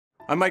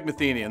I'm Mike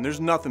Matheny, and there's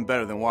nothing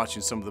better than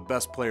watching some of the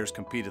best players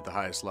compete at the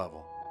highest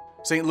level.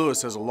 St.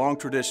 Louis has a long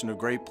tradition of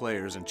great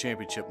players and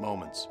championship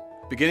moments.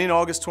 Beginning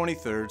August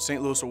 23rd,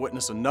 St. Louis will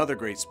witness another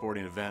great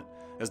sporting event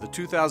as the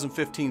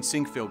 2015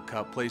 Sinquefield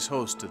Cup plays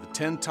host to the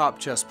 10 top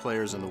chess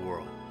players in the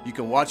world. You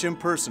can watch in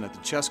person at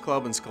the Chess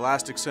Club and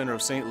Scholastic Center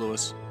of St.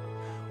 Louis,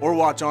 or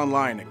watch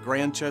online at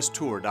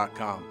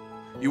grandchesstour.com.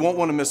 You won't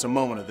want to miss a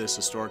moment of this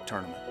historic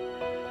tournament.